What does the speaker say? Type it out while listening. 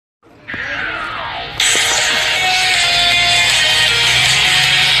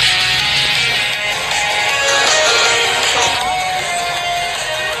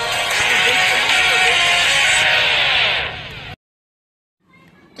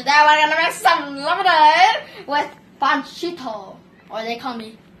Today we're gonna make some lemonade with Panchito, or they call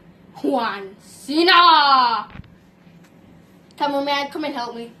me Juan Cena. Cameraman, come and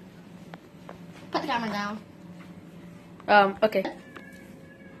help me. Put the camera down. Okay.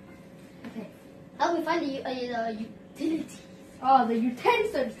 Okay. Help me find the utilities. Oh, the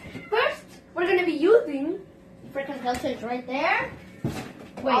utensils. First, we're gonna be using Freaking utensils right there.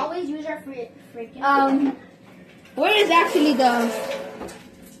 Wait. Always use your freaking. Where is actually the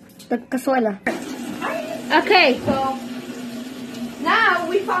cazuela? Okay, so now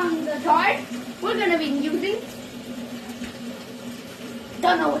we found the jar. We're gonna be using.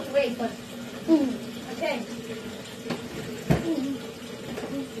 Don't know which way, but okay.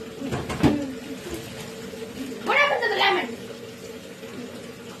 What happened to the lemon?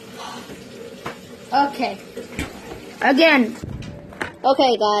 Okay. Again.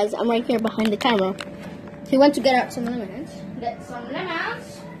 Okay, guys, I'm right here behind the camera. He went to get out some lemons. Get some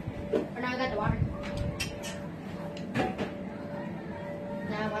lemons. Or now I got the water.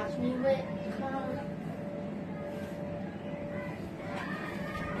 Now watch me with.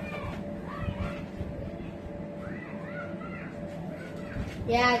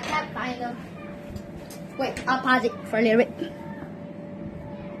 Yeah, I can't find them. Wait, I'll pause it for a little bit.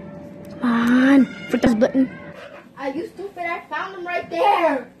 Come on. Click this button. Are you stupid? I found them right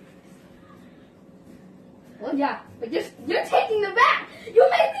there. Well, yeah, but you're taking them back. You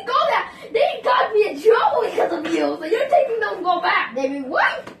made me go there. They got me in trouble because of you. So you're taking them to go back. They mean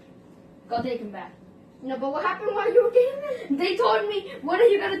what? Go take them back. No, but what happened while you were getting them? They told me, what are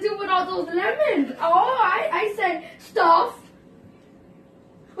you going to do with all those lemons? Oh, I said, stuff.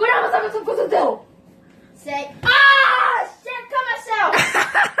 What else am I supposed to do? Say, ah, shit, come myself.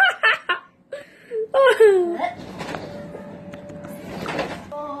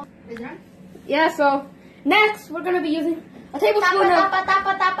 Is it on? Yeah, so next we're going to be using a tablespoon of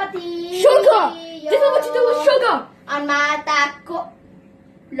Sugar. sugar. This is what you do with sugar. On my taco.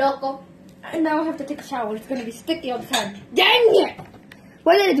 Loco. And now I have to take a shower. It's going to be sticky all the time. Dang it.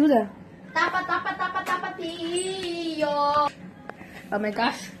 Why did I do that? Tapatio. Oh my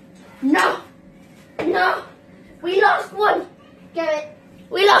gosh. No. No. We lost one. Give it.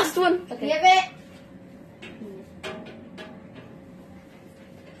 We lost one. Okay. Give it.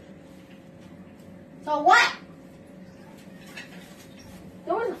 So what?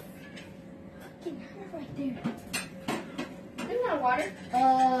 There was a fucking hair right there. Isn't that water?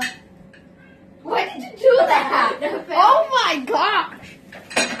 Why did you do that? Oh my gosh.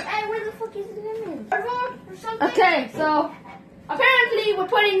 Hey, where the fuck is the lemon? Or something? Okay, so apparently we're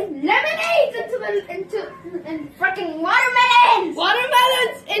putting lemonades into Freaking watermelons!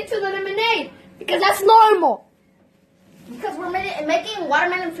 watermelons into the lemonade because that's normal. Because we're making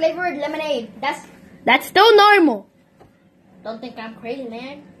watermelon flavored lemonade. That's still normal. Don't think I'm crazy,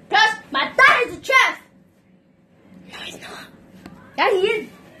 man. Plus, my dad is a chef. No, he's not. Yeah, he is.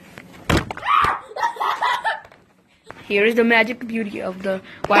 Here is the magic beauty of the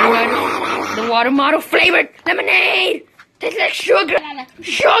water flavored lemonade. Tastes like sugar.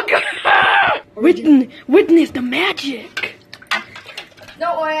 Sugar. Witness the magic.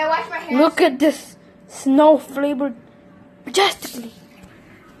 Don't worry, I wash my hands. Look at this snow flavored majestically.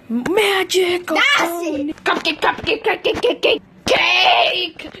 Magic. That's it.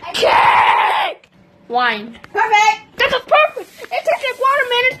 Cake. Wine. Perfect. This is perfect. It tastes like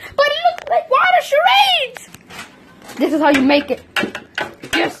watermelon, but it looks like water charades. This is how you make it.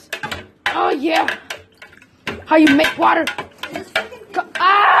 Yes. Oh yeah. How you make water.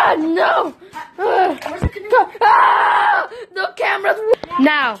 Ah no. The camera's.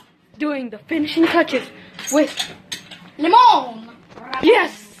 Now doing the finishing touches with Limon.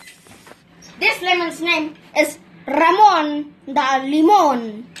 yes. This lemon's name is Ramon da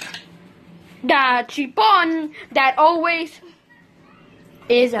Limon. The chipon that always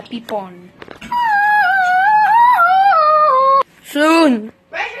is a pipon. Soon,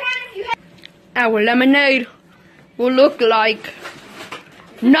 Raise your hand if you have. our lemonade will look like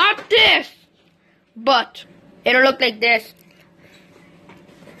not this, but it'll look like this.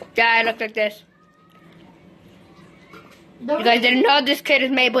 Yeah, it looks like this. You guys didn't know this kid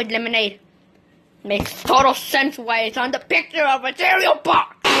is made with lemonade. Makes total sense why it's on the picture of a cereal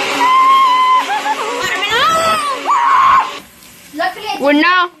box. We're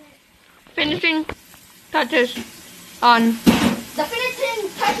now finishing touches on. The finishing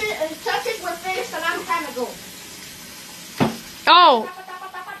touches were finished a long time ago. Oh,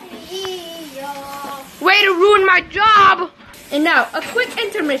 way to ruin my job! And now, a quick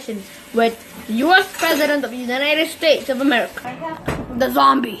intermission with the U.S. President of the United States of America. The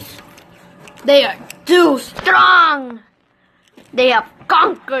zombies. They are too strong. They have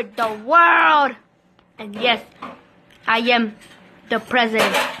conquered the world. And yes, I am the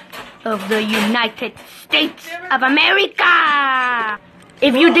president of the United States of America.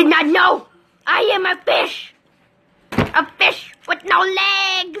 If you did not know, I am a fish. A fish with no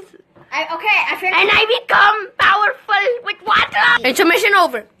legs. And I become powerful with water. Intermission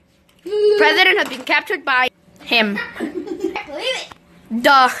over. President has been captured by him. Believe it.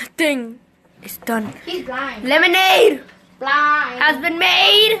 The thing is done. He's blind. Lemonade Blind. has been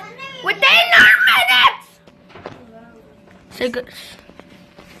made within our minutes. Say good.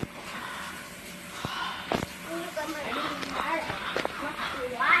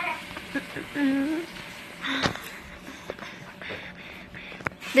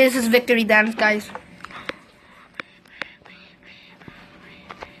 This is victory dance, guys.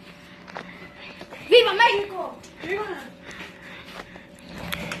 Viva Mexico!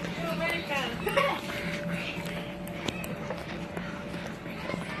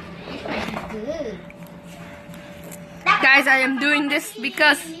 Good. Guys, I am doing this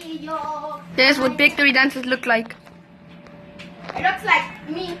because this is what victory dances look like. It looks like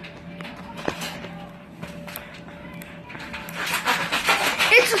me.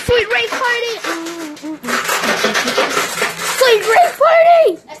 It's a sweet rave party! Sweet rave party!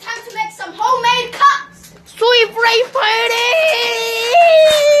 It's time to make some homemade cups. Sweet rave party!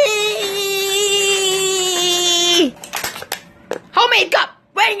 Homemade cup!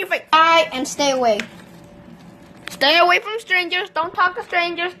 Right in your face! And stay away. Stay away from strangers. Don't talk to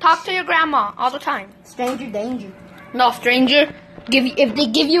strangers. Talk to your grandma all the time. Stranger danger. No, stranger. If they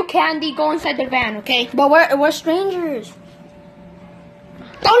give you candy, go inside their van, okay? But we're strangers.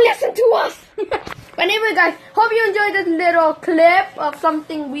 Don't listen to us! But anyway, guys, hope you enjoyed this little clip of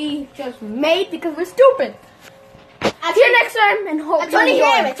something we just made because we're stupid. See you next time and hope It's you only enjoy.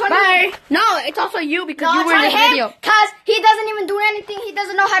 him, it's only Bye. him. No, it's also you because No, you it's were in only this video. him, because he doesn't even do anything. He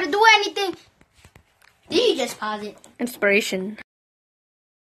doesn't know how to do anything. Did you just pause it? Inspiration.